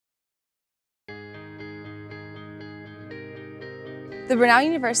The Brenau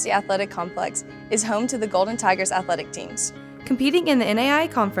University Athletic Complex is home to the Golden Tigers athletic teams. Competing in the NAIA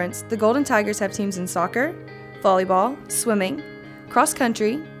Conference, the Golden Tigers have teams in soccer, volleyball, swimming, cross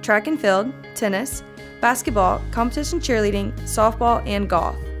country, track and field, tennis, basketball, competition cheerleading, softball, and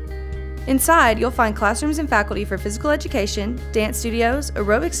golf. Inside, you'll find classrooms and faculty for physical education, dance studios,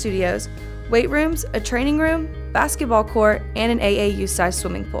 aerobics studios, weight rooms, a training room, basketball court, and an AAU-size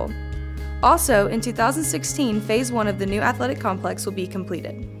swimming pool. Also, in 2016, Phase 1 of the new athletic complex will be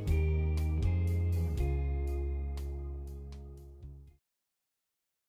completed.